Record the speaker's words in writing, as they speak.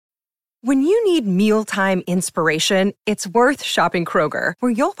When you need mealtime inspiration, it's worth shopping Kroger,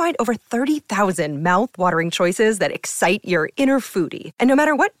 where you'll find over 30,000 mouth-watering choices that excite your inner foodie. And no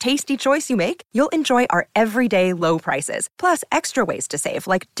matter what tasty choice you make, you'll enjoy our everyday low prices, plus extra ways to save,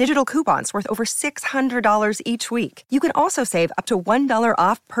 like digital coupons worth over $600 each week. You can also save up to $1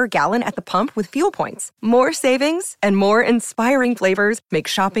 off per gallon at the pump with fuel points. More savings and more inspiring flavors make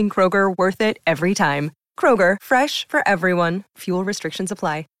shopping Kroger worth it every time. Kroger, fresh for everyone. Fuel restrictions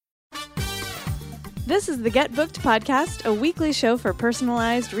apply. This is the Get Booked podcast, a weekly show for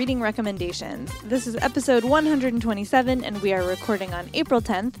personalized reading recommendations. This is episode 127, and we are recording on April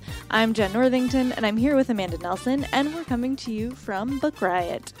 10th. I'm Jen Northington, and I'm here with Amanda Nelson, and we're coming to you from Book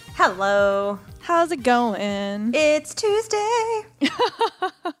Riot. Hello. How's it going? It's Tuesday.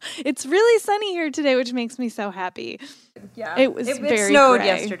 It's really sunny here today, which makes me so happy. Yeah. It snowed gray.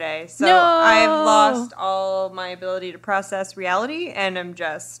 yesterday, so No. I've lost all my ability to process reality, and I'm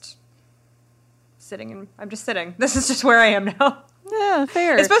just sitting. This is just where I am now. Yeah,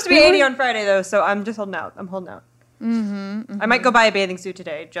 fair. It's supposed to be 80 on Friday, though, so I'm just holding out. I might go buy a bathing suit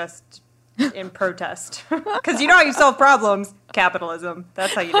today, just in protest. Because you know how you solve problems? Capitalism.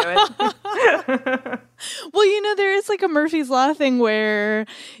 That's how you do it. Well, there is like a Murphy's Law thing where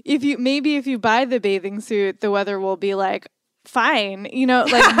if you buy the bathing suit, the weather will be like, fine,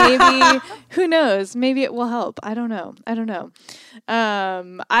 maybe who knows, maybe it will help. I don't know.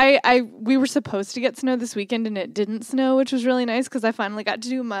 We were supposed to get snow this weekend and it didn't snow, which was really nice because I finally got to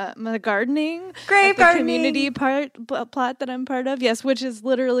do my gardening. Great the gardening. Community plot that I'm part of, yes, which is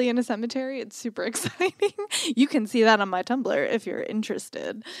literally in a cemetery. It's super exciting. You can see that on my Tumblr if you're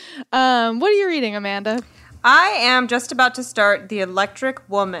interested. What are you reading, Amanda? I am just about to start The Electric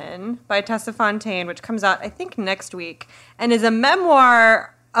Woman by Tessa Fontaine, which comes out, I think, next week, and is a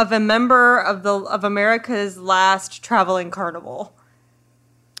memoir of a member of America's last traveling carnival.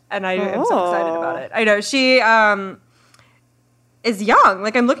 And I am so excited about it. I know. She is young.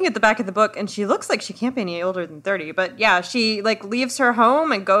 Like, I'm looking at the back of the book, and she looks like she can't be any older than 30. But, yeah, she, leaves her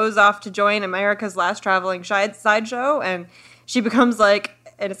home and goes off to join America's last traveling sideshow, and she becomes,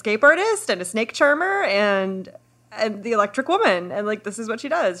 an escape artist and a snake charmer and the Electric Woman. And this is what she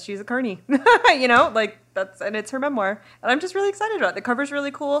does. She's a carny, and it's her memoir. And I'm just really excited about it. The cover's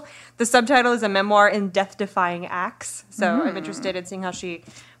really cool. The subtitle is a memoir in death-defying acts. So I'm interested in seeing how she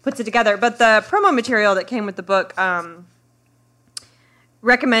puts it together. But the promo material that came with the book,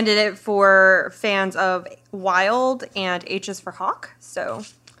 recommended it for fans of Wild and H is for Hawk. So,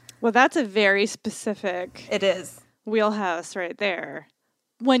 well, that's a very specific it is wheelhouse right there.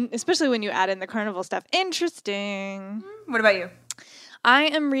 Especially when you add in the carnival stuff. Interesting. What about you? I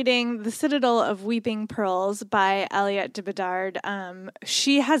am reading The Citadel of Weeping Pearls by Aliette de Bedard.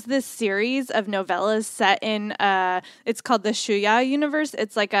 She has this series of novellas set in, it's called the Shuya universe.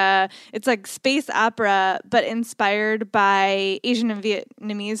 It's like space opera, but inspired by Asian and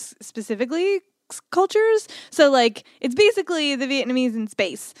Vietnamese specifically cultures. So it's basically the Vietnamese in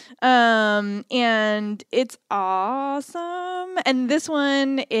space. And it's awesome. And this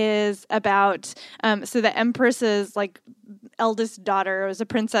one is about, so the Empress's eldest daughter was a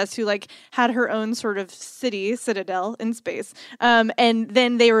princess who had her own sort of citadel in space. And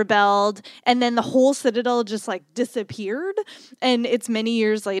then they rebelled, and then the whole citadel just disappeared. And it's many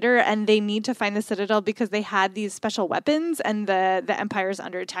years later, and they need to find the citadel because they had these special weapons, and the empire's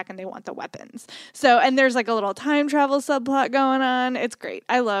under attack, and they want the weapons. So, and there's a little time travel subplot going on. It's great.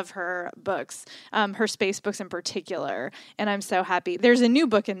 I love her books, her space books in particular, and I'm so happy. There's a new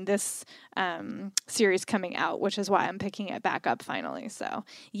book in this series coming out, which is why I'm picking it back up finally. So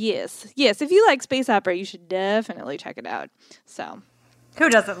yes, if you like space opera, you should definitely check it out. So who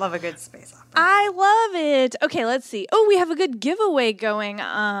doesn't love a good space opera? I love it. Okay, let's see. Oh, we have a good giveaway going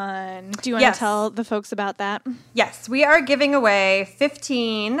on. Do you want to tell the folks about that? Yes, we are giving away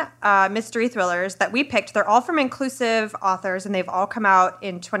 15 mystery thrillers that we picked. They're all from inclusive authors, and they've all come out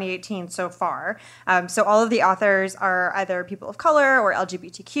in 2018 so far. So all of the authors are either people of color or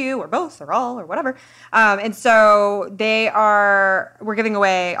LGBTQ or both or all or whatever. And so we're giving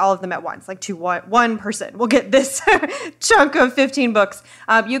away all of them at once, to one person will get this chunk of 15 books.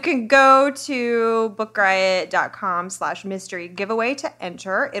 You can go to bookriot.com/mystery giveaway to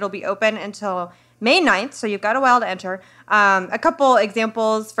enter. It'll be open until May 9th, so you've got a while to enter. A couple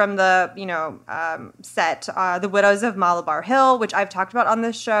examples from the set. The Widows of Malabar Hill, which I've talked about on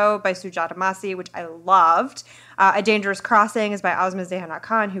this show, by Sujata Masi, which I loved. A Dangerous Crossing is by Asma Zehana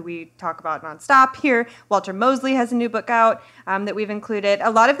Khan, who we talk about nonstop here. Walter Mosley has a new book out that we've included.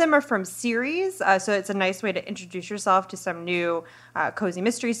 A lot of them are from series, so it's a nice way to introduce yourself to some new cozy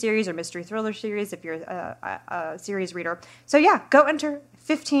mystery series or mystery thriller series if you're a series reader. So yeah, go enter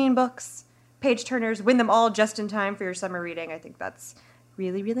 15 books, page turners, win them all just in time for your summer reading. I think that's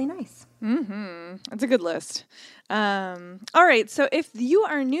really, really nice. That's a good list. All right. So if you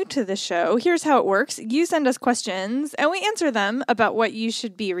are new to the show, here's how it works. You send us questions and we answer them about what you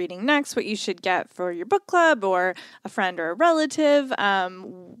should be reading next, what you should get for your book club or a friend or a relative.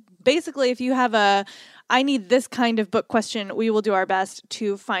 Basically, if you have I need this kind of book question, we will do our best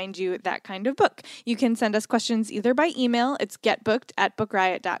to find you that kind of book. You can send us questions either by email, it's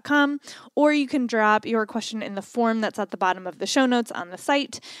getbooked@bookriot.com, or you can drop your question in the form that's at the bottom of the show notes on the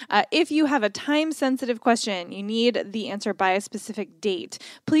site. If you have a time-sensitive question, you need the answer by a specific date,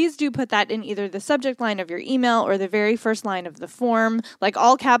 please do put that in either the subject line of your email or the very first line of the form. Like,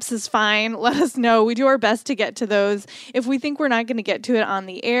 all caps is fine. Let us know. We do our best to get to those. If we think we're not going to get to it on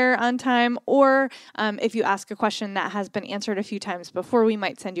the air on time, or if you ask a question that has been answered a few times before, we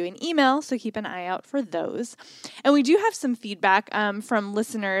might send you an email, so keep an eye out for those. And we do have some feedback from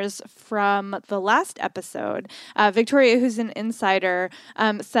listeners from the last episode. Victoria, who's an insider,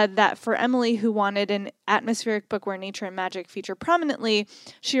 said that for Emily, who wanted an atmospheric book where nature and magic feature prominently,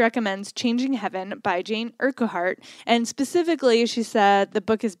 she recommends Changing Heaven by Jane Urquhart. And specifically, she said the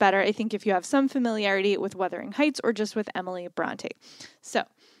book is better, I think, if you have some familiarity with Wuthering Heights or just with Emily Bronte. So,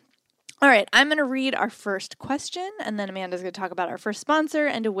 all right, I'm going to read our first question, and then Amanda's going to talk about our first sponsor,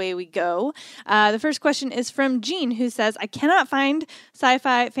 and away we go. The first question is from Jean, who says, I cannot find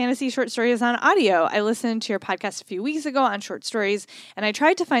sci-fi fantasy short stories on audio. I listened to your podcast a few weeks ago on short stories, and I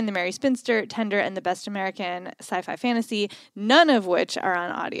tried to find The Merry Spinster, Tender, and The Best American Sci-Fi Fantasy, none of which are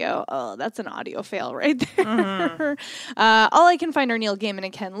on audio. Oh, that's an audio fail right there. Mm-hmm. All I can find are Neil Gaiman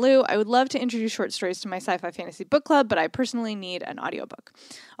and Ken Liu. I would love to introduce short stories to my sci-fi fantasy book club, but I personally need an audiobook.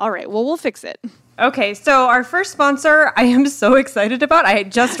 All right, well, we'll fix it. Okay, so our first sponsor, I am so excited about. I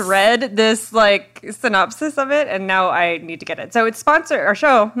just read this synopsis of it, and now I need to get it. So our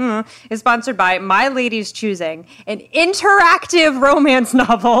show is sponsored by My Lady's Choosing, an interactive romance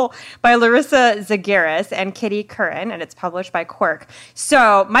novel by Larissa Zagaris and Kitty Curran, and it's published by Quirk.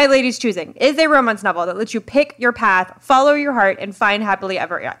 So My Lady's Choosing is a romance novel that lets you pick your path, follow your heart, and find happily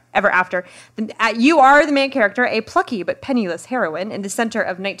ever after. You are the main character, a plucky but penniless heroine in the center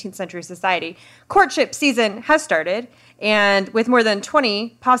of 19th century society. Courtship season has started, and with more than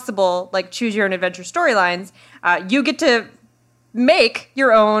 20 possible choose your own adventure storylines, you get to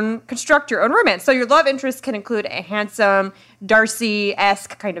construct your own romance. So your love interest can include a handsome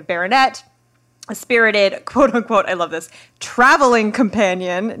Darcy-esque kind of baronet, a spirited, quote unquote, I love this, traveling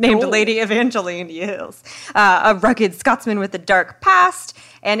companion named Lady Evangeline Yields, a rugged Scotsman with a dark past,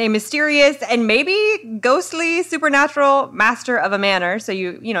 and a mysterious and maybe ghostly supernatural master of a manor. So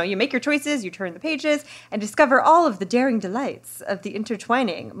you make your choices, you turn the pages, and discover all of the daring delights of the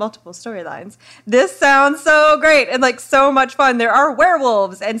intertwining multiple storylines. This sounds so great and so much fun. There are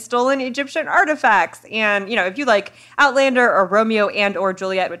werewolves and stolen Egyptian artifacts, and if you like Outlander or Romeo and or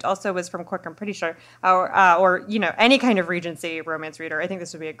Juliet, which also was from Quirk, I'm pretty sure, or any kind of Regency romance reader, I think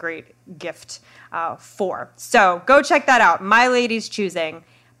this would be a great gift for. So go check that out. My Lady's Choosing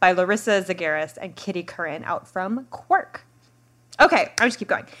by Larissa Zagaris and Kitty Curran, out from Quirk. Okay, I'll just keep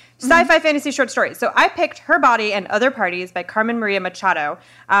going. Sci-fi fantasy short stories. So I picked Her Body and Other Parties by Carmen Maria Machado,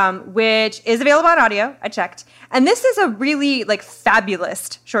 which is available on audio. I checked. And this is a really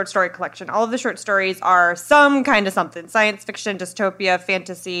fabulous short story collection. All of the short stories are some kind of something. Science fiction, dystopia,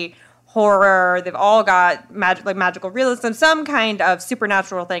 fantasy, horror. They've all got magical realism. Some kind of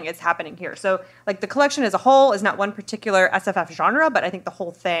supernatural thing is happening here. So the collection as a whole is not one particular SFF genre, but I think the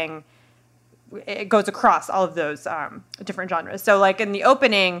whole thing, it goes across all of those different genres. So in the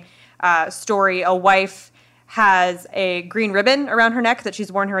opening story, a wife has a green ribbon around her neck that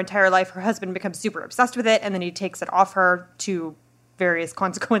she's worn her entire life. Her husband becomes super obsessed with it, and then he takes it off her to various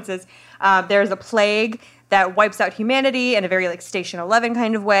consequences. There's a plague that wipes out humanity in a very Station 11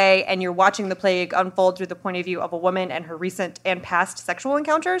 kind of way, and you're watching the plague unfold through the point of view of a woman and her recent and past sexual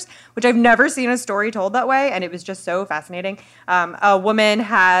encounters, which I've never seen a story told that way, and it was just so fascinating. A woman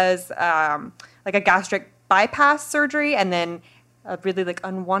has a gastric bypass surgery, and then a really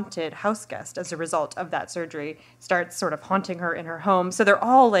unwanted house guest as a result of that surgery starts sort of haunting her in her home. So they're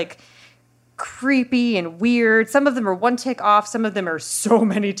all creepy and weird. Some of them are one tick off. Some of them are so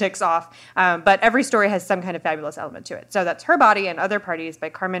many ticks off. But every story has some kind of fabulous element to it. So that's Her Body and Other Parties by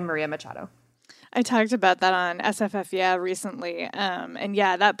Carmen Maria Machado. I talked about that on SFF recently. And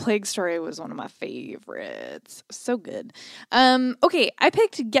that plague story was one of my favorites. So good. Okay, I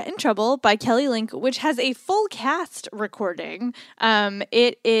picked Get in Trouble by Kelly Link, which has a full cast recording.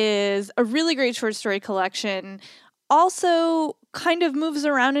 It is a really great short story collection. Also kind of moves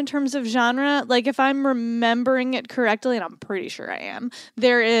around in terms of genre. Like if I'm remembering it correctly, and I'm pretty sure I am,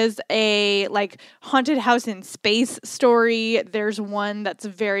 there is a like haunted house in space story. There's one that's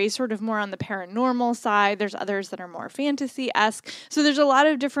very sort of more on the paranormal side. There's others that are more fantasy-esque. So there's a lot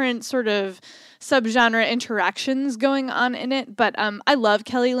of different sort of subgenre interactions going on in it. But I love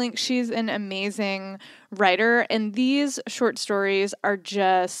Kelly Link. She's an amazing writer, and these short stories are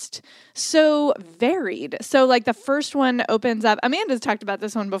just so varied. So like the first one opens up, Amanda's talked about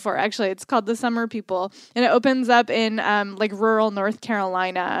this one before actually, it's called The Summer People, and it opens up in like rural North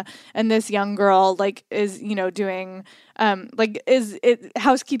Carolina, and this young girl like is, you know, doing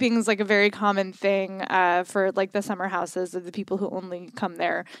housekeeping is like a very common thing for like the summer houses of the people who only come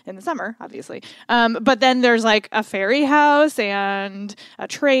there in the summer, obviously. But then there's like a fairy house and a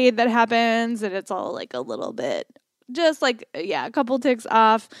trade that happens, and it's all like a little bit just like, yeah, a couple ticks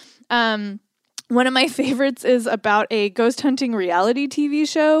off. One of my favorites is about a ghost hunting reality TV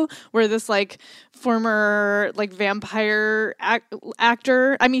show where this like former like vampire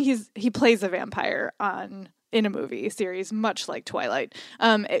actor, I mean, he plays a vampire in a movie series, much like Twilight,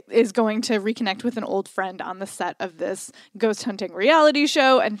 is going to reconnect with an old friend on the set of this ghost hunting reality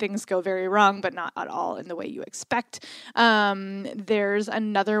show, and things go very wrong, but not at all in the way you expect. There's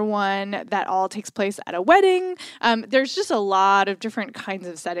another one that all takes place at a wedding. There's just a lot of different kinds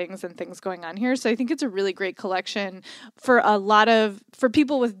of settings and things going on here. So I think it's a really great collection for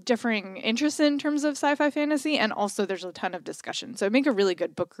people with differing interests in terms of sci-fi fantasy, and also there's a ton of discussion. So make a really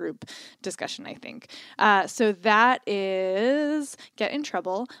good book group discussion, I think. So that is Get in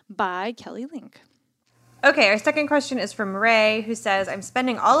Trouble by Kelly Link. Okay, our second question is from Ray, who says, I'm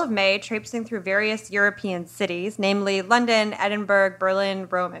spending all of May traipsing through various European cities, namely London, Edinburgh, Berlin,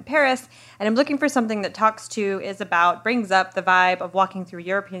 Rome, and Paris, and I'm looking for something that brings up the vibe of walking through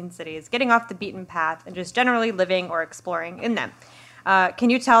European cities, getting off the beaten path, and just generally living or exploring in them. Can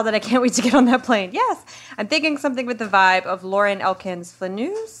you tell that I can't wait to get on that plane? Yes, I'm thinking something with the vibe of Lauren Elkin's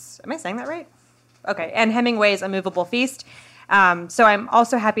Flanneuse. Am I saying that right? Okay, and Hemingway's A Movable Feast. So I'm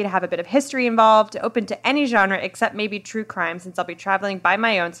also happy to have a bit of history involved, open to any genre except maybe true crime, since I'll be traveling by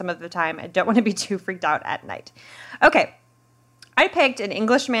my own some of the time and don't want to be too freaked out at night. Okay, I picked An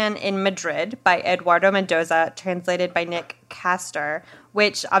Englishman in Madrid by Eduardo Mendoza, translated by Nick Castor,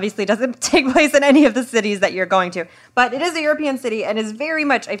 which obviously doesn't take place in any of the cities that you're going to, but it is a European city and is very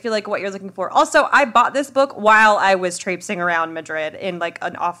much, I feel like, what you're looking for. Also, I bought this book while I was traipsing around Madrid in like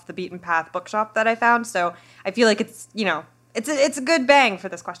an off-the-beaten-path bookshop that I found, so I feel like it's, you know, it's a good bang for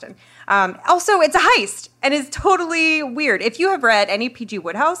this question. Also, it's a heist and is totally weird. If you have read any P.G.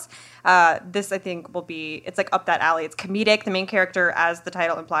 Wodehouse, this I think it's like up that alley. It's comedic. The main character, as the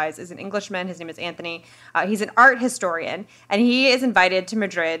title implies, is an Englishman. His name is Anthony. He's an art historian, and he is invited to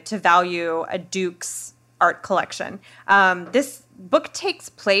Madrid to value a duke's art collection. This book takes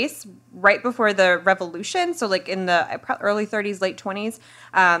place right before the revolution, so like in the early 30s, late 20s.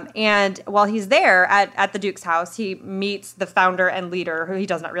 And while he's there at the Duke's house, he meets the founder and leader, who he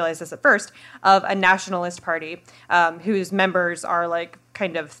does not realize this at first, of a nationalist party, whose members are like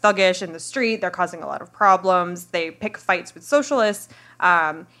kind of thuggish in the street. They're causing a lot of problems. They pick fights with socialists.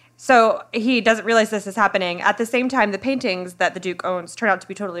 So he doesn't realize this is happening. At the same time, the paintings that the Duke owns turn out to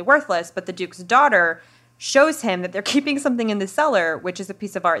be totally worthless, but the Duke's daughter shows him that they're keeping something in the cellar, which is a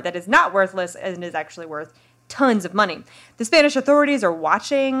piece of art that is not worthless and is actually worth tons of money. The Spanish authorities are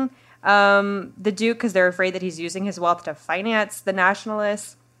watching the Duke because they're afraid that he's using his wealth to finance the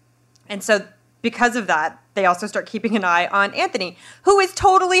nationalists. And so because of that, they also start keeping an eye on Anthony, who is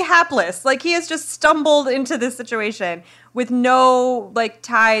totally hapless. Like, he has just stumbled into this situation with no, like,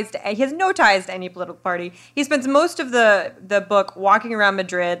 he has no ties to any political party. He spends most of the book walking around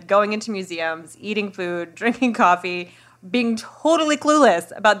Madrid, going into museums, eating food, drinking coffee, being totally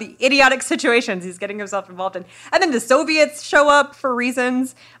clueless about the idiotic situations he's getting himself involved in. And then the Soviets show up for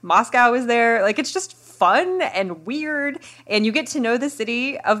reasons. Moscow is there. Like, it's just fun and weird, and you get to know the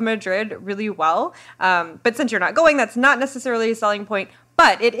city of Madrid really well. But since you're not going, that's not necessarily a selling point.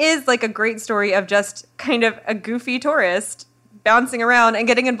 But it is like a great story of just kind of a goofy tourist bouncing around and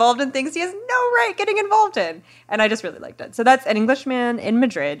getting involved in things he has no right getting involved in. And I just really liked it. So that's An Englishman in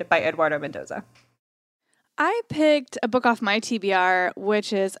Madrid by Eduardo Mendoza. I picked a book off my TBR,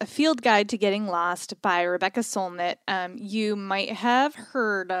 which is A Field Guide to Getting Lost by Rebecca Solnit. You might have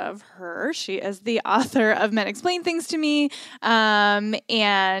heard of her. She is the author of Men Explain Things to Me,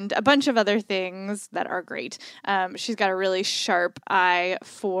 and a bunch of other things that are great. She's got a really sharp eye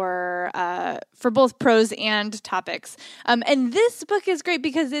for both prose and topics. And this book is great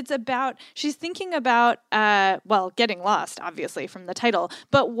because she's thinking about, getting lost, obviously, from the title,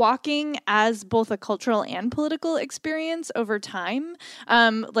 but walking as both a cultural and and political experience over time.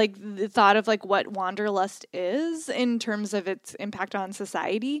 Like the thought of like what wanderlust is in terms of its impact on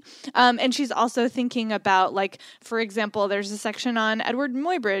society. And she's also thinking about, like, for example, there's a section on Edward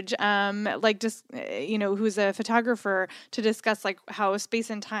Muybridge, like just, who's a photographer, to discuss like how space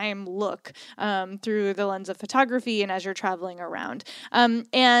and time look through the lens of photography and as you're traveling around.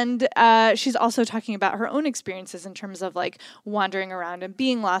 And she's also talking about her own experiences in terms of like wandering around and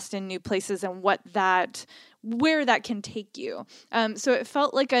being lost in new places and where that can take you. So it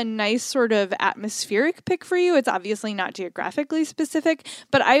felt like a nice sort of atmospheric pick for you. It's obviously not geographically specific,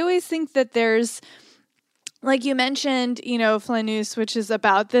 but I always think that there's, like you mentioned, Flanneuse, which is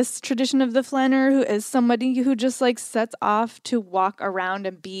about this tradition of the flaneur, who is somebody who just like sets off to walk around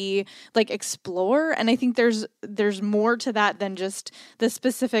and be like explore. And I think there's more to that than just the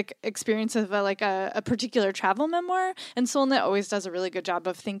specific experience of a particular travel memoir. And Solnit always does a really good job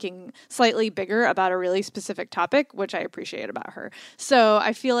of thinking slightly bigger about a really specific topic, which I appreciate about her. So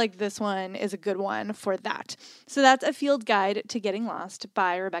I feel like this one is a good one for that. So that's A Field Guide to Getting Lost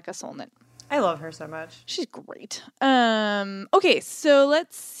by Rebecca Solnit. I love her so much. She's great. Okay, so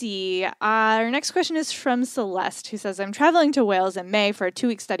let's see. Our next question is from Celeste, who says, I'm traveling to Wales in May for a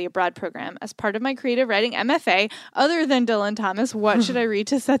 2-week study abroad program. As part of my creative writing MFA, other than Dylan Thomas, what should I read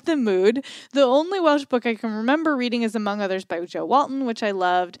to set the mood? The only Welsh book I can remember reading is Among Others by Jo Walton, which I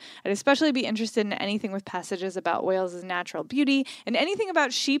loved. I'd especially be interested in anything with passages about Wales' natural beauty and anything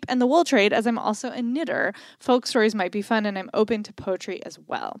about sheep and the wool trade, as I'm also a knitter. Folk stories might be fun, and I'm open to poetry as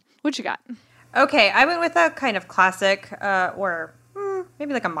well. What you got? Okay, I went with a kind of classic, or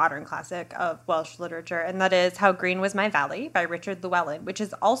maybe like a modern classic of Welsh literature, and that is How Green Was My Valley by Richard Llewellyn, which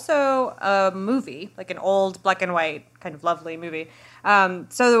is also a movie, like an old black and white kind of lovely movie.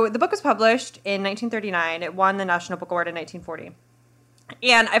 So the book was published in 1939. It won the National Book Award in 1940.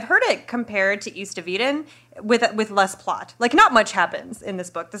 And I've heard it compared to East of Eden with less plot. Like, not much happens in this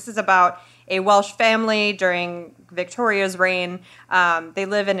book. This is about a Welsh family during Victoria's reign. They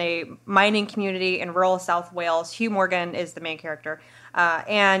live in a mining community in rural South Wales. Hugh Morgan is the main character.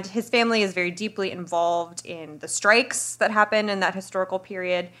 And his family is very deeply involved in the strikes that happened in that historical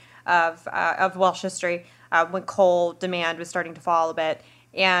period of Welsh history when coal demand was starting to fall a bit.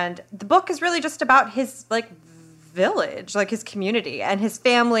 And the book is really just about his, village, like his community and his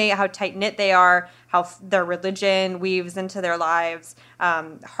family, how tight-knit they are, how their religion weaves into their lives,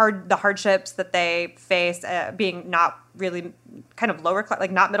 the hardships that they face, being not really kind of lower class,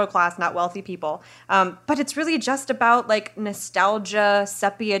 like not middle class, not wealthy people. But it's really just about like nostalgia,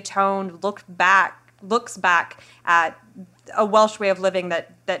 sepia tone, looks back at a Welsh way of living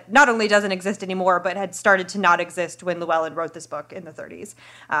that not only doesn't exist anymore, but had started to not exist when Llewellyn wrote this book in the 30s.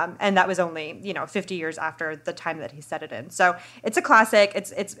 And that was only, 50 years after the time that he set it in. So it's a classic.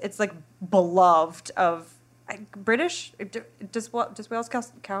 It's like beloved of British. Does Wales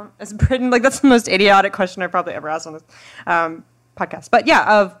count as Britain? Like, that's the most idiotic question I've probably ever asked on this podcast. But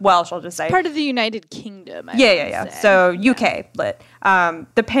yeah, of Welsh, I'll just say. Part of the United Kingdom. Yeah. So UK lit.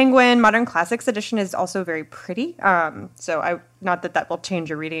 The Penguin Modern Classics edition is also very pretty. Not that will change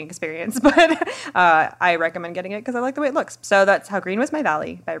your reading experience, but I recommend getting it because I like the way it looks. So that's How Green Was My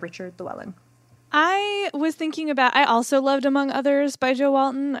Valley by Richard Llewellyn. I was thinking about, I also loved Among Others by Jo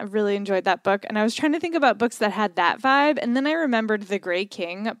Walton. I really enjoyed that book. And I was trying to think about books that had that vibe. And then I remembered The Grey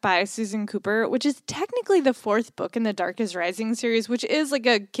King by Susan Cooper, which is technically the 4th book in the Dark is Rising series, which is like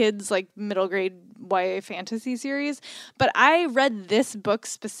a kid's like middle grade YA fantasy series. But I read this book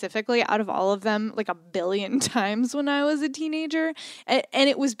specifically out of all of them like a billion times when I was a teenager. And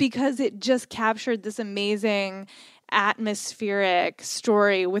it was because it just captured this amazing atmospheric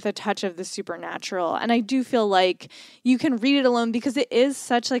story with a touch of the supernatural. And I do feel like you can read it alone because it is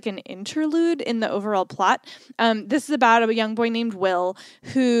such like an interlude in the overall plot. This is about a young boy named Will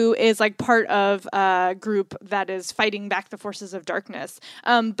who is like part of a group that is fighting back the forces of darkness.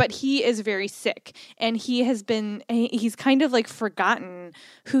 But he is very sick and he's kind of like forgotten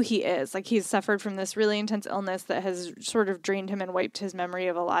who he is. Like, he's suffered from this really intense illness that has sort of drained him and wiped his memory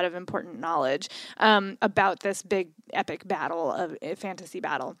of a lot of important knowledge about this big epic battle, of a fantasy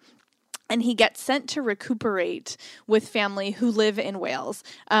battle. And he gets sent to recuperate with family who live in Wales,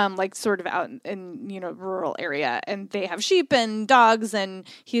 like sort of out in, rural area. And they have sheep and dogs, and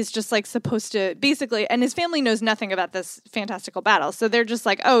he's just like supposed to basically, and his family knows nothing about this fantastical battle. So they're just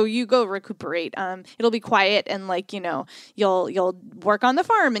like, oh, you go recuperate. It'll be quiet, and like, you'll work on the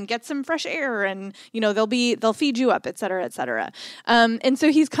farm and get some fresh air, and, they'll feed you up, et cetera, et cetera. And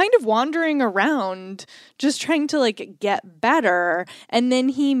so he's kind of wandering around just trying to like get better. And then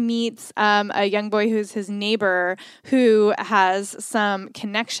he meets a young boy who's his neighbor who has some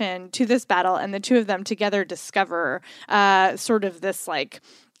connection to this battle, and the two of them together discover sort of this like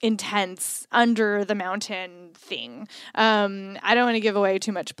intense under the mountain thing. I don't want to give away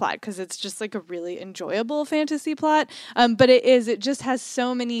too much plot because it's just like a really enjoyable fantasy plot. But it just has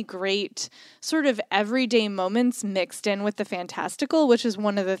so many great sort of everyday moments mixed in with the fantastical, which is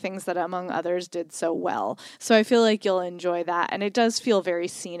one of the things that Among Others did so well. So I feel like you'll enjoy that. And it does feel very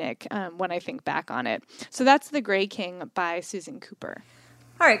scenic when I think back on it. So that's The Grey King by Susan Cooper.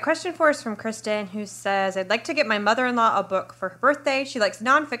 All right, question 4 is from Kristen, who says, I'd like to get my mother-in-law a book for her birthday. She likes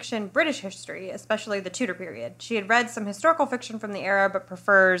nonfiction British history, especially the Tudor period. She had read some historical fiction from the era, but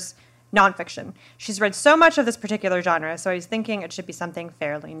prefers nonfiction. She's read so much of this particular genre, so I was thinking it should be something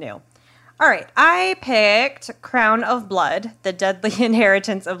fairly new. All right, I picked Crown of Blood, The Deadly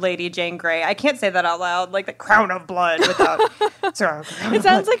Inheritance of Lady Jane Grey. I can't say that out loud, like the Crown of Blood without... It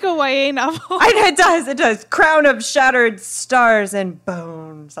sounds like a YA novel. It does. Crown of Shattered Stars and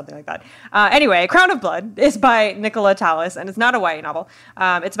Bone, something like that. Anyway, Crown of Blood is by Nicola Tallis, and it's not a YA novel.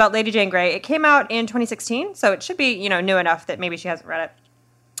 It's about Lady Jane Grey. It came out in 2016, so it should be, new enough that maybe she hasn't read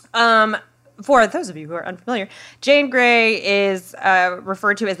it. For those of you who are unfamiliar, Jane Grey is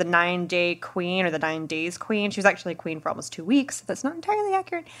referred to as the 9-day queen or the 9 days queen. She was actually a queen for almost 2 weeks. So that's not entirely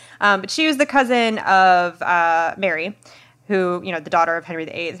accurate. But she was the cousin of Mary, who, the daughter of Henry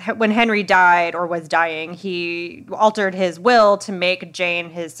VIII. When Henry died or was dying, he altered his will to make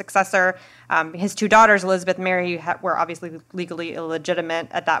Jane his successor. His 2 daughters, Elizabeth and Mary, were obviously legally illegitimate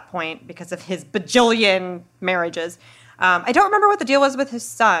at that point because of his bajillion marriages. I don't remember what the deal was with his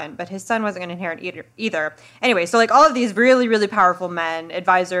son, but his son wasn't going to inherit either. Anyway, so all of these really, really powerful men,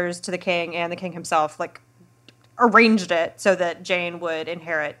 advisors to the king and the king himself, arranged it so that Jane would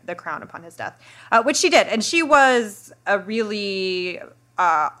inherit the crown upon his death, which she did. And she was a really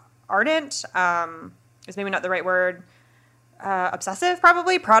ardent, is maybe not the right word, obsessive,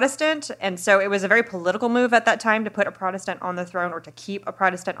 probably, Protestant. And so it was a very political move at that time to put a Protestant on the throne, or to keep a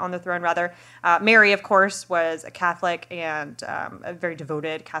Protestant on the throne, rather. Mary, of course, was a Catholic and a very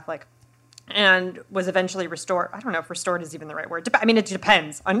devoted Catholic, and was eventually restored. I don't know if restored is even the right word. It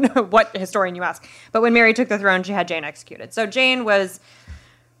depends on what historian you ask. But when Mary took the throne, she had Jane executed. So Jane was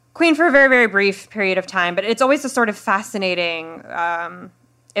queen for a very, very brief period of time. But it's always a sort of fascinating,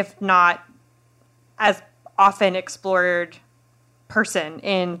 if not as often explored person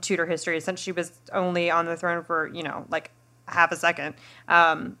in Tudor history, since she was only on the throne for, half a second,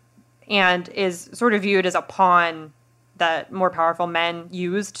 and is sort of viewed as a pawn that more powerful men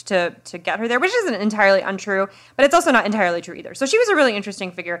used to get her there, which isn't entirely untrue, but it's also not entirely true either. So she was a really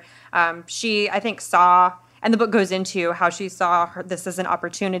interesting figure. She, I think, saw, and the book goes into how she saw this as an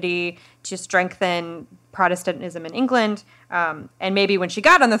opportunity to strengthen Protestantism in England. And maybe when she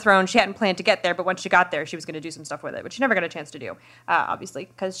got on the throne, she hadn't planned to get there, but once she got there, she was going to do some stuff with it, which she never got a chance to do, obviously,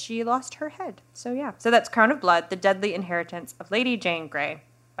 because she lost her head. So yeah. So that's Crown of Blood, The Deadly Inheritance of Lady Jane Grey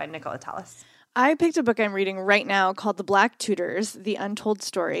by Nicola Tallis. I picked a book I'm reading right now called The Black Tudors, The Untold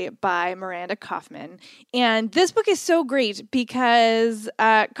Story by Miranda Kaufman. And this book is so great because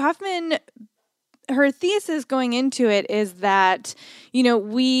Kaufman, her thesis going into it is that,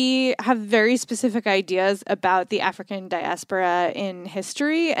 we have very specific ideas about the African diaspora in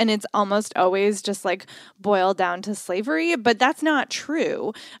history, and it's almost always just boiled down to slavery, but that's not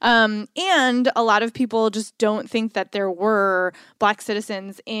true. And a lot of people just don't think that there were Black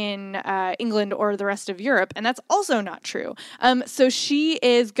citizens in England or the rest of Europe, and that's also not true. So she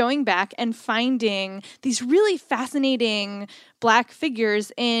is going back and finding these really fascinating Black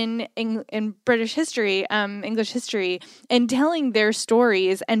figures in British history, English history, and telling their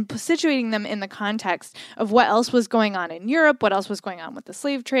stories and situating them in the context of what else was going on in Europe, what else was going on with the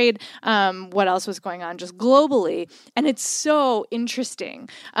slave trade, what else was going on just globally. And it's so interesting.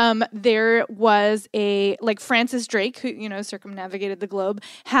 There was Francis Drake, who, circumnavigated the globe,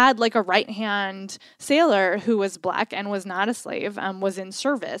 had a right-hand sailor who was Black and was not a slave, was in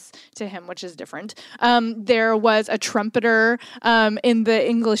service to him, which is different. There was a trumpeter in the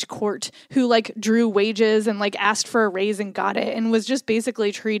English court who drew wages and asked for a raise and got it, and was just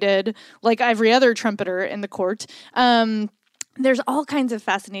basically treated like every other trumpeter in the court. There's all kinds of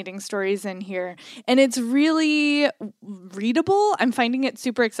fascinating stories in here, and it's really readable. I'm finding it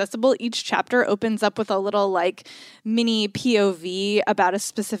super accessible. Each chapter opens up with a little mini POV about a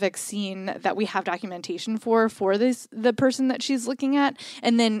specific scene that we have documentation for the person that she's looking at,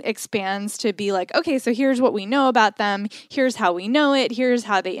 and then expands to be okay, so here's what we know about them, here's how we know it, here's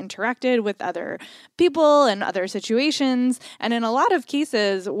how they interacted with other people and other situations. And in a lot of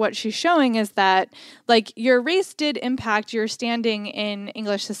cases, what she's showing is that your race did impact your standing standing in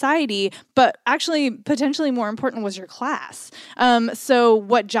English society, but actually potentially more important was your class. So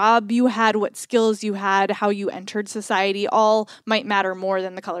what job you had, what skills you had, how you entered society, all might matter more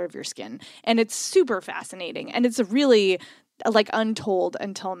than the color of your skin. And it's super fascinating. And it's really like untold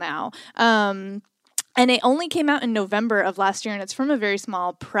until now. And it only came out in November of last year, and it's from a very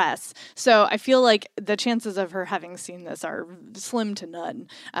small press. So I feel like the chances of her having seen this are slim to none.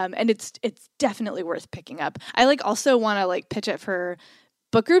 And it's definitely worth picking up. I also want to pitch it for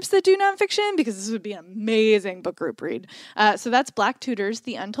book groups that do nonfiction, because this would be an amazing book group read. So that's Black Tutors,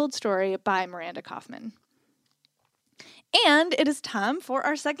 The Untold Story by Miranda Kaufman. And it is time for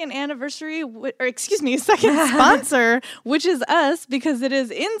our second sponsor, which is us, because it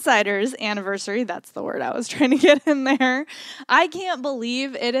is Insider's anniversary. That's the word I was trying to get in there. I can't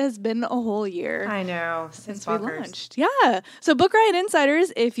believe it has been a whole year. I know. Since we launched. Yeah. So Book Riot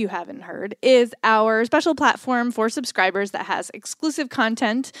Insiders, if you haven't heard, is our special platform for subscribers that has exclusive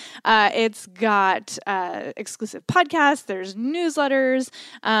content. It's got exclusive podcasts. There's newsletters.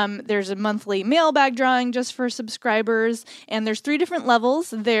 There's a monthly mailbag drawing just for subscribers. And there's 3 different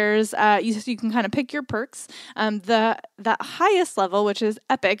levels. There's you can kind of pick your perks. The highest level, which is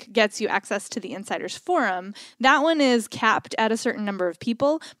Epic, gets you access to the Insiders Forum. That one is capped at a certain number of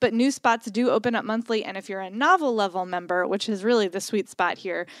people, but new spots do open up monthly. And if you're a novel level member, which is really the sweet spot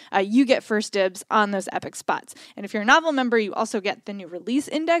here, you get first dibs on those Epic spots. And if you're a novel member, you also get the new release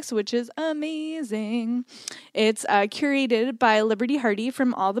index, which is amazing. It's curated by Liberty Hardy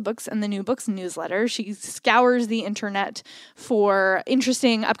from All the Books and the New Books newsletter. She scours the internet for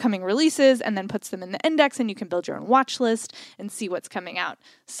interesting upcoming releases and then puts them in the index, and you can build your own watch list and see what's coming out.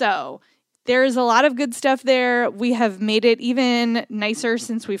 So there's a lot of good stuff there. We have made it even nicer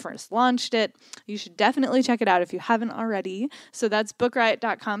since we first launched it. You should definitely check it out if you haven't already. So that's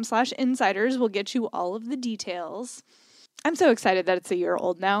bookriot.com/insiders will get you all of the details. I'm so excited that it's a year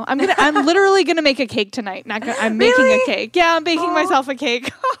old now. I'm literally gonna make a cake tonight. I'm making a cake. Yeah, I'm baking myself a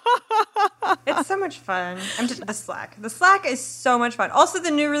cake. It's so much fun. The Slack is so much fun. Also, the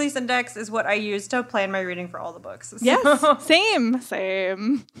new release index is what I use to plan my reading for all the books. So. Yes, same.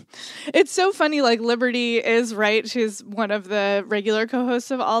 It's so funny. Liberty is right. She's one of the regular co-hosts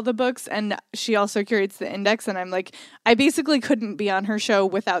of All the Books, and she also curates the index. And I'm I basically couldn't be on her show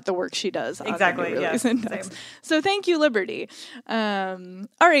without the work she does. Exactly. On the new release index. Same. So thank you, Liberty. All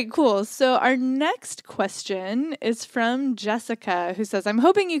right, cool. So our next question is from Jessica, who says, I'm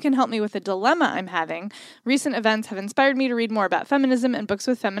hoping you can help me with a dilemma I'm having. Recent events have inspired me to read more about feminism and books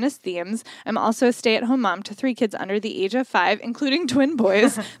with feminist themes. I'm also a stay-at-home mom to 3 kids under the age of 5, including twin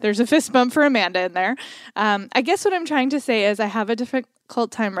boys. There's a fist bump for Amanda in there. I guess what I'm trying to say is I have a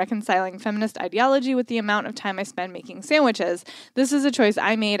difficult time reconciling feminist ideology with the amount of time I spend making sandwiches. This is a choice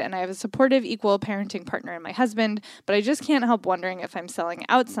I made, and I have a supportive, equal parenting partner in my husband, but I just can't help wondering if I'm selling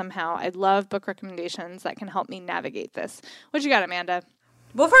out somehow. I'd love book recommendations that can help me navigate this. What you got, Amanda?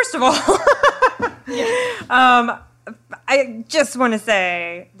 Well, first of all, I just want to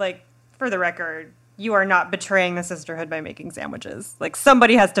say, for the record, you are not betraying the sisterhood by making sandwiches.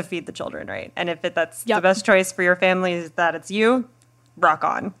 Somebody has to feed the children, right? And if that's the best choice for your family is that it's you, rock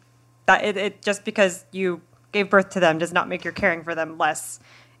on. That it just because you gave birth to them does not make your caring for them less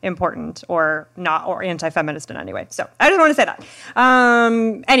important or not or anti-feminist in any way. So I just want to say that.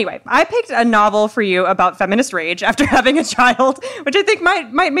 Anyway, I picked a novel for you about feminist rage after having a child, which I think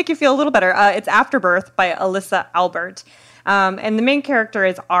might make you feel a little better. It's Afterbirth by Alyssa Albert. And the main character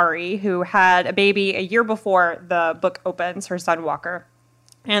is Ari, who had a baby a year before the book opens, her son Walker.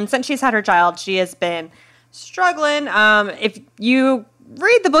 And since she's had her child, she has been struggling. If you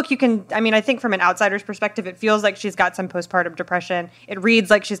read the book, you can, I think from an outsider's perspective, it feels like she's got some postpartum depression. It reads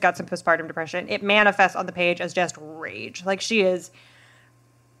like she's got some postpartum depression. It manifests on the page as just rage. She is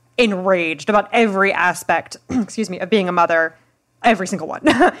enraged about every aspect, of being a mother. Every single one.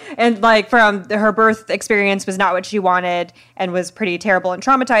 And from her birth experience was not what she wanted and was pretty terrible and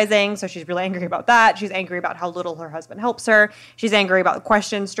traumatizing. So she's really angry about that. She's angry about how little her husband helps her. She's angry about the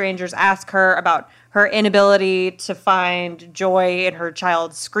questions strangers ask her about her inability to find joy in her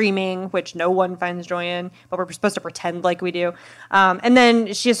child screaming, which no one finds joy in, but we're supposed to pretend like we do. And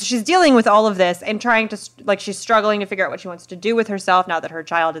then she's dealing with all of this and trying to, she's struggling to figure out what she wants to do with herself now that her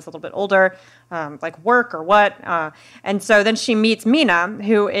child is a little bit older, work or what. And so then she meets Mina,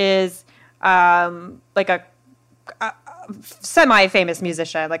 who is a semi-famous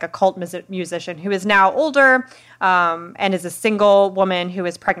musician, a cult musician who is now older and is a single woman who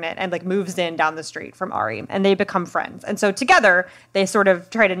is pregnant and moves in down the street from Ari, and they become friends. And so together they sort of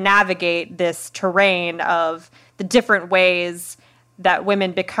try to navigate this terrain of the different ways that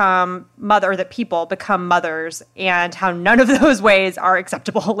women become or that people become mothers, and how none of those ways are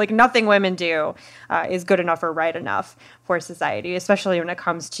acceptable. Like nothing women do is good enough or right enough for society, especially when it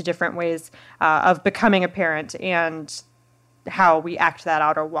comes to different ways of becoming a parent and how we act that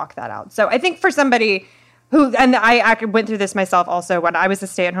out or walk that out. So I think for somebody who, and I went through this myself also when I was a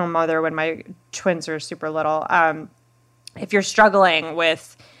stay-at-home mother when my twins were super little. If you're struggling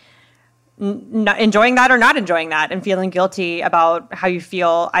with enjoying that or not enjoying that and feeling guilty about how you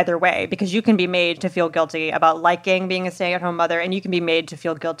feel either way, because you can be made to feel guilty about liking being a stay-at-home mother, and you can be made to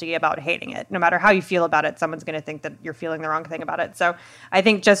feel guilty about hating it. No matter how you feel about it, someone's going to think that you're feeling the wrong thing about it. So I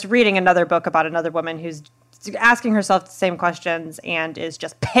think just reading another book about another woman who's asking herself the same questions and is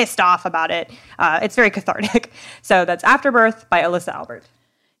just pissed off about it, it's very cathartic. So that's Afterbirth by Alyssa Albert.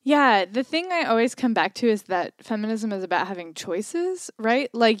 Yeah, the thing I always come back to is that feminism is about having choices, right?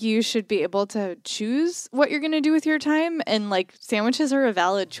 Like you should be able to choose what you're going to do with your time, and like sandwiches are a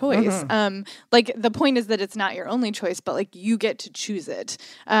valid choice. Like the point is that it's not your only choice, but like you get to choose it.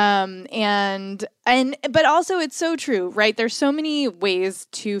 But also it's so true, right? There's so many ways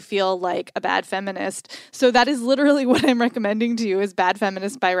to feel like a bad feminist. So that is literally what I'm recommending to you is Bad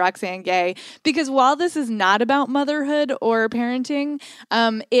Feminist by Roxane Gay, because while this is not about motherhood or parenting,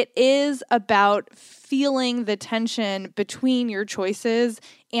 it is about feeling the tension between your choices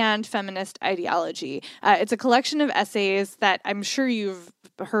and feminist ideology. It's a collection of essays that I'm sure you've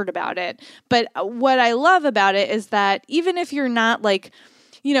heard about it. But what I love about it is that even if you're not like,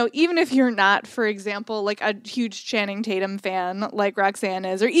 even if you're not, for example, like a huge Channing Tatum fan like Roxane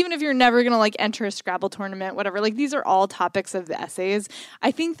is, or even if you're never going to like enter a Scrabble tournament, whatever, like these are all topics of the essays.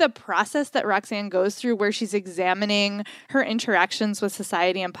 I think the process that Roxane goes through where she's examining her interactions with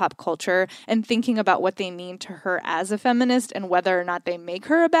society and pop culture and thinking about what they mean to her as a feminist and whether or not they make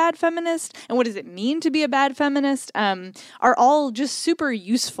her a bad feminist and what does it mean to be a bad feminist are all just super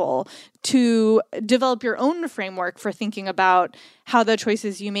useful to develop your own framework for thinking about how the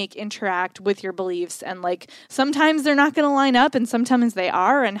choices you make interact with your beliefs. And like, sometimes they're not going to line up and sometimes they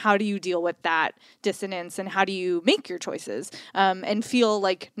are. And how do you deal with that dissonance and how do you make your choices and feel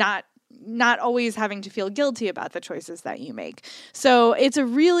like not always having to feel guilty about the choices that you make. So it's a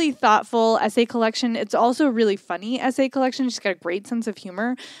really thoughtful essay collection. It's also a really funny essay collection. She's got a great sense of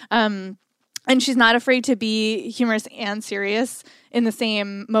humor. And she's not afraid to be humorous and serious in the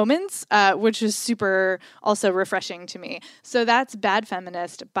same moments, which is super also refreshing to me. So that's Bad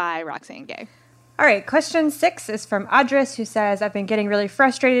Feminist by Roxane Gay. All right, question 6 is from Adris, who says, I've been getting really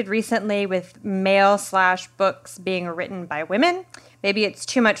frustrated recently with male/books being written by women. Maybe it's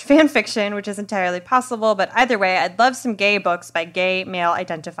too much fan fiction, which is entirely possible, but either way, I'd love some gay books by gay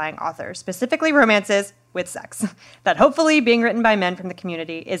male-identifying authors, specifically romances with sex, that hopefully being written by men from the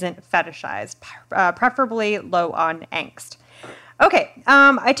community isn't fetishized, preferably low on angst. Okay,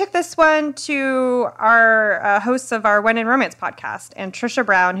 I took this one to our hosts of our When in Romance podcast, and Trisha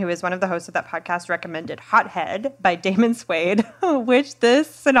Brown, who is one of the hosts of that podcast, recommended Hothead by Damon Suede, which this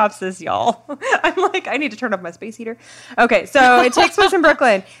synopsis, y'all. I'm like, I need to turn off my space heater. Okay, so it takes place in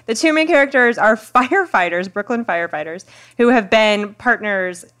Brooklyn. The two main characters are firefighters, Brooklyn firefighters, who have been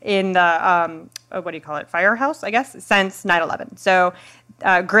partners in the, firehouse, I guess, since 9/11. So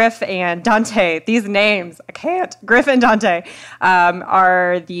Griff and Dante, these names, I can't. Griff and Dante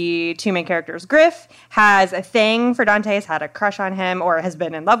are the two main characters. Griff has a thing for Dante, has had a crush on him, or has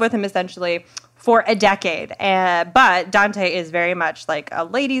been in love with him, essentially, for a decade. But Dante is very much like a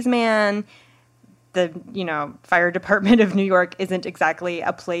ladies' man. The, fire department of New York isn't exactly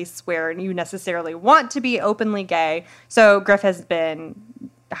a place where you necessarily want to be openly gay. So Griff has been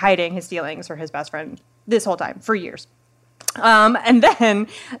hiding his feelings for his best friend this whole time, for years. And then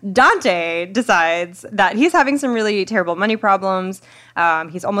Dante decides that he's having some really terrible money problems.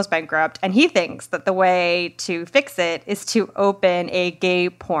 He's almost bankrupt. And he thinks that the way to fix it is to open a gay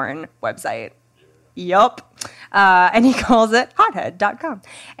porn website. Yup. And he calls it hothead.com.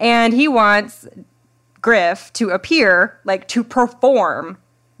 And he wants Griff to appear, to perform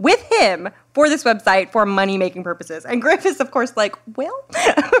with him for this website for money-making purposes. And Griff is, of course, like, well,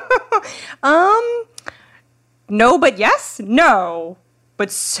 no, but yes, no,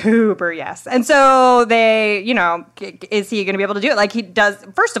 but super yes. And so they, is he going to be able to do it? Like he does,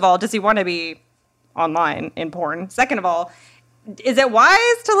 first of all, does he want to be online in porn? Second of all, is it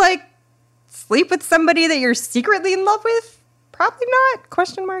wise to sleep with somebody that you're secretly in love with? Probably not,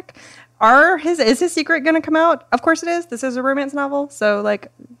 question mark. Is his secret going to come out? Of course it is. This is a romance novel. So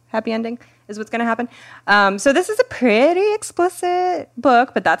happy ending is what's going to happen. So this is a pretty explicit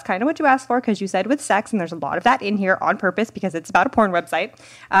book, but that's kind of what you asked for because you said with sex, and there's a lot of that in here on purpose because it's about a porn website.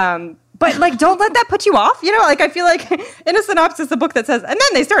 But like, don't let that put you off. You know, like I feel like in a synopsis, a book that says, and then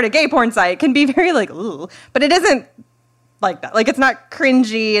they start a gay porn site can be very like, ooh, but it isn't like that. Like it's not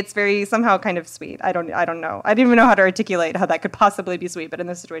cringy. It's very somehow kind of sweet. I don't know. I don't even know how to articulate how that could possibly be sweet, but in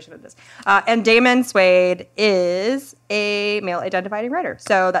this situation it is. And Damon Suede is a male identifying writer.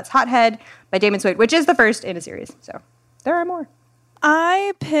 So that's Hothead by Damon Suede, which is the first in a series. So there are more.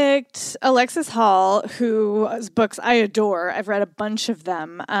 I picked Alexis Hall, whose books I adore. I've read a bunch of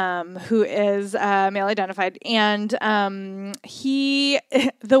them, who is male identified. And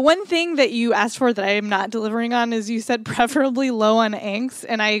the one thing that you asked for that I am not delivering on is you said preferably low on angst,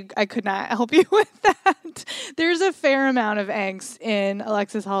 and I could not help you with that. There's a fair amount of angst in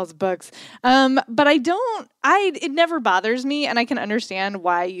Alexis Hall's books. But it never bothers me, and I can understand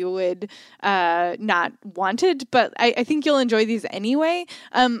why you would not want it, but I think you'll enjoy these anyway.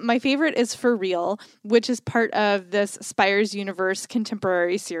 My favorite is For Real, which is part of this Spires Universe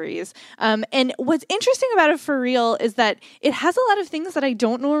contemporary series. And what's interesting about it, For Real, is that it has a lot of things that I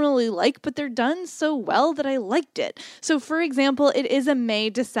don't normally like, but they're done so well that I liked it. So, for example, it is a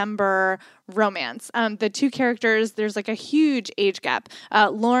May-December romance. The two characters, there's like a huge age gap.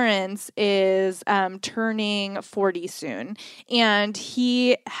 Lawrence is turning 40 soon, and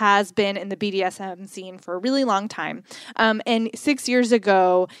he has been in the BDSM scene for a really long time. And 6 years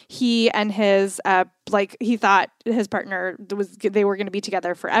ago, he and his he thought his partner they were going to be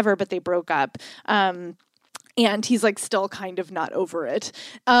together forever, but they broke up. And he's like still kind of not over it.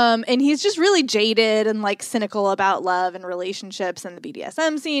 And he's just really jaded and like cynical about love and relationships and the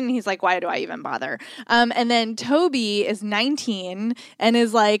BDSM scene. And he's like, why do I even bother? And then Toby is 19 and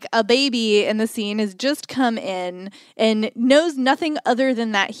is like a baby in the scene, has just come in and knows nothing other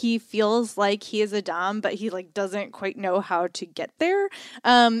than that he feels like he is a dom, but he like doesn't quite know how to get there.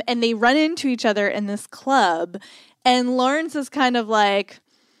 And they run into each other in this club. And Lawrence is kind of like,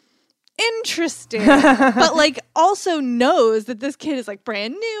 interesting, but like also knows that this kid is like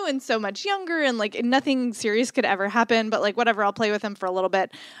brand new and so much younger and like nothing serious could ever happen, but like whatever, I'll play with him for a little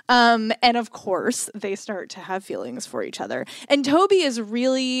bit. And of course they start to have feelings for each other. And Toby is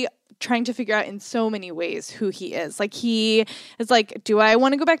really trying to figure out in so many ways who he is. Like he is like, do I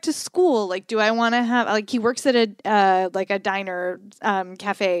want to go back to school? Like, do I want to have, like he works at a diner,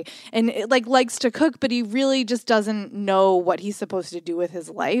 cafe, and it, like likes to cook, but he really just doesn't know what he's supposed to do with his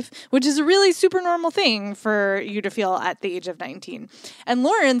life, which is a really super normal thing for you to feel at the age of 19. And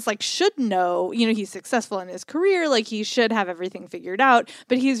Lawrence like should know, you know, he's successful in his career, like he should have everything figured out,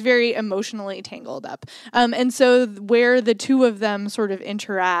 but he's very emotionally tangled up. And so where the two of them sort of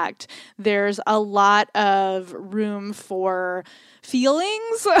interact, there's a lot of room for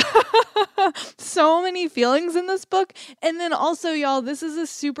feelings. So many feelings in this book. And then also, y'all, this is a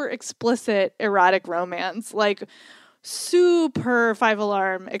super explicit erotic romance, like super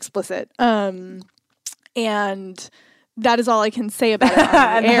 5-alarm explicit. And that is all I can say about it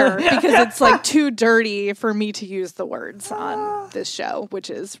on the air because it's like too dirty for me to use the words on this show, which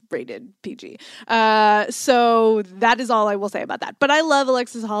is rated PG. So that is all I will say about that. But I love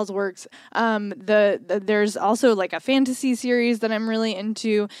Alexis Hall's works. There's also like a fantasy series that I'm really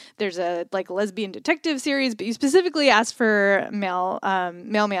into. There's a like lesbian detective series, but you specifically asked for male,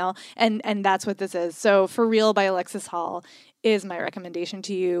 and that's what this is. So For Real by Alexis Hall is my recommendation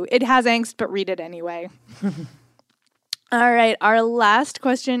to you. It has angst, but read it anyway. All right, our last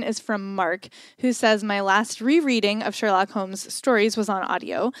question is from Mark, who says, my last rereading of Sherlock Holmes stories was on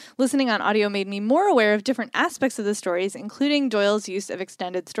audio. Listening on audio made me more aware of different aspects of the stories, including Doyle's use of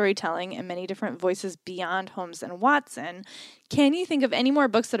extended storytelling and many different voices beyond Holmes and Watson. Can you think of any more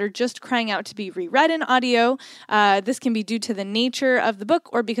books that are just crying out to be reread in audio? This can be due to the nature of the book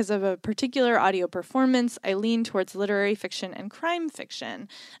or because of a particular audio performance. I lean towards literary fiction and crime fiction.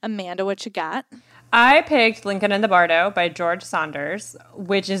 Amanda, what you got? I picked Lincoln and the Bardo by George Saunders,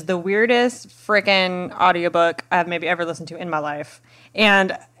 which is the weirdest frickin' audiobook I've maybe ever listened to in my life,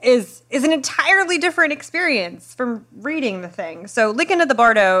 and is an entirely different experience from reading the thing. So Lincoln and the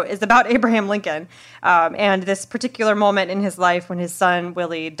Bardo is about Abraham Lincoln and this particular moment in his life when his son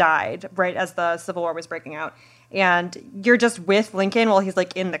Willie died, right as the Civil War was breaking out. And you're just with Lincoln while he's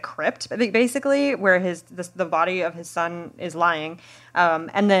like in the crypt, basically, where the body of his son is lying.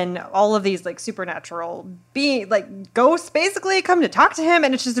 And then all of these like supernatural ghosts basically come to talk to him.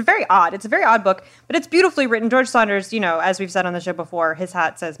 And it's just very odd. It's a very odd book, but it's beautifully written. George Saunders, you know, as we've said on the show before, his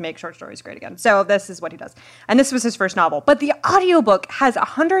hat says make short stories great again. So this is what he does. And this was his first novel. But the audiobook has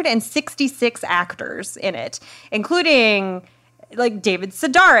 166 actors in it, including like David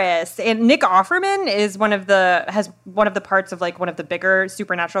Sedaris, and Nick Offerman has one of the parts of like one of the bigger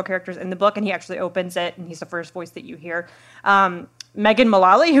supernatural characters in the book, and he actually opens it, and he's the first voice that you hear. Megan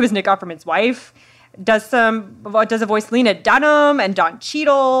Mullally, who is Nick Offerman's wife, does a voice Lena Dunham and Don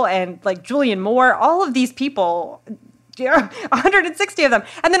Cheadle and like Julianne Moore. All of these people, 160 of them.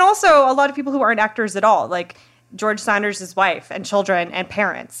 And then also a lot of people who aren't actors at all, like George Saunders' wife and children and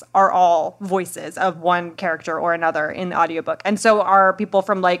parents are all voices of one character or another in the audiobook. And so are people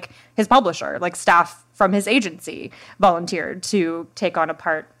from like his publisher, like staff from his agency volunteered to take on a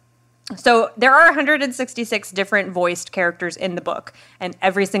part. So there are 166 different voiced characters in the book, and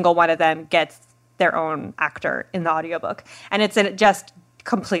every single one of them gets their own actor in the audiobook. And it's just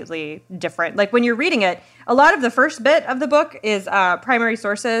completely different. Like when you're reading it, a lot of the first bit of the book is primary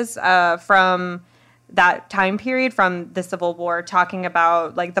sources from that time period, from the Civil War, talking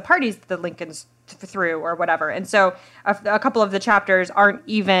about like the parties that Lincoln's threw or whatever. And so a couple of the chapters aren't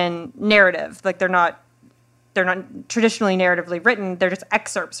even narrative. Like they're not traditionally narratively written. They're just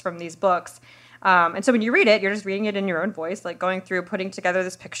excerpts from these books. And so when you read it, you're just reading it in your own voice, like going through, putting together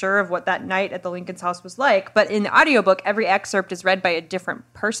this picture of what that night at the Lincoln's house was like. But in the audiobook, every excerpt is read by a different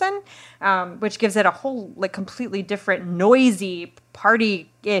person, which gives it a whole like completely different, noisy,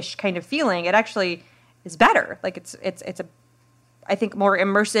 party-ish kind of feeling. It actually is better. Like it's a, I think, more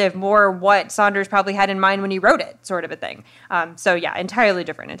immersive, more what Saunders probably had in mind when he wrote it, sort of a thing. So yeah, entirely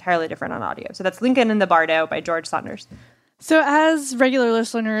different on audio. So that's Lincoln in the Bardo by George Saunders. So as regular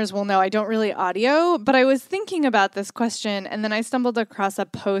listeners will know, I don't really audio, but I was thinking about this question, and then I stumbled across a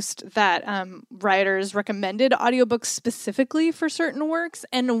post that writers recommended audiobooks specifically for certain works,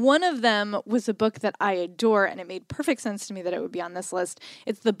 and one of them was a book that I adore, and it made perfect sense to me that it would be on this list.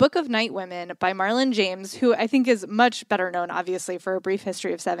 It's The Book of Night Women by Marlon James, who I think is much better known, obviously, for A Brief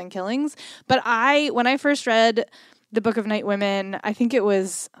History of Seven Killings. But when I first read The Book of Night Women, I think it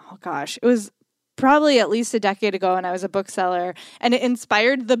was probably at least a decade ago, and I was a bookseller, and it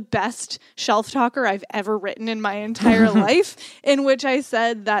inspired the best shelf talker I've ever written in my entire life, in which I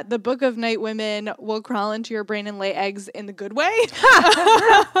said that the Book of Night Women will crawl into your brain and lay eggs in the good way.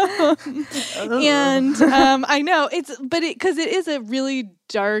 And I know because it is a really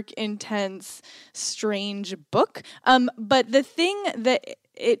dark, intense, strange book. But the thing that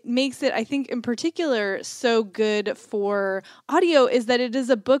it makes it, I think, in particular, so good for audio is that it is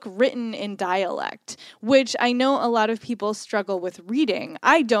a book written in dialect, which I know a lot of people struggle with reading.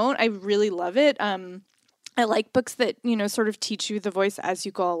 I don't. I really love it. I like books that, sort of teach you the voice as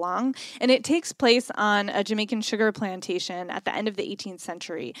you go along. And it takes place on a Jamaican sugar plantation at the end of the 18th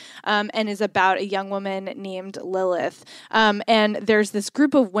century, and is about a young woman named Lilith. And there's this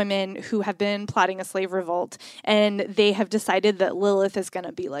group of women who have been plotting a slave revolt, and they have decided that Lilith is going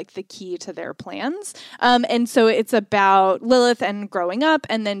to be like the key to their plans. And so it's about Lilith and growing up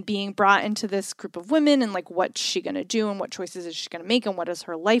and then being brought into this group of women and like what's she going to do and what choices is she going to make and what is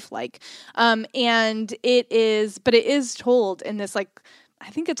her life like. And it is told in this, like, I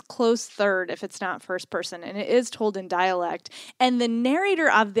think it's close third if it's not first person, and it is told in dialect. And the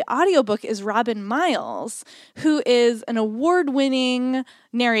narrator of the audiobook is Robin Miles, who is an award-winning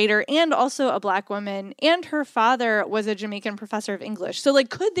narrator and also a Black woman, and her father was a Jamaican professor of English. So,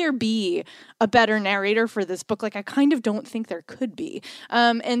 like, could there be a better narrator for this book? Like, I kind of don't think there could be.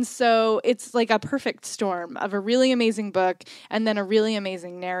 And so it's like a perfect storm of a really amazing book and then a really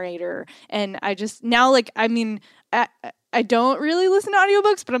amazing narrator. And I just, now, like, I mean, I don't really listen to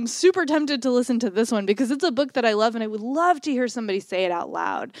audiobooks, but I'm super tempted to listen to this one because it's a book that I love and I would love to hear somebody say it out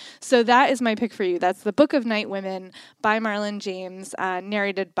loud. So that is my pick for you. That's The Book of Night Women by Marlon James,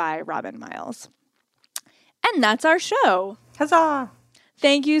 narrated by Robin Miles. And that's our show. Huzzah!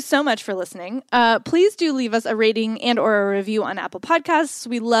 Thank you so much for listening. Please do leave us a rating and or a review on Apple Podcasts.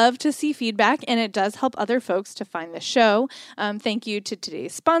 We love to see feedback, and it does help other folks to find the show. Thank you to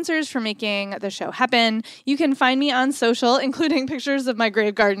today's sponsors for making the show happen. You can find me on social, including pictures of my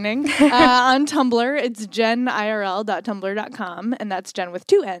grave gardening, on Tumblr. It's jenirl.tumblr.com, and that's Jen with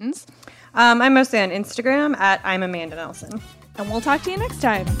 2 N's. I'm mostly on Instagram at I'm Amanda Nelson. And we'll talk to you next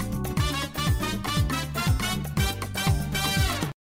time.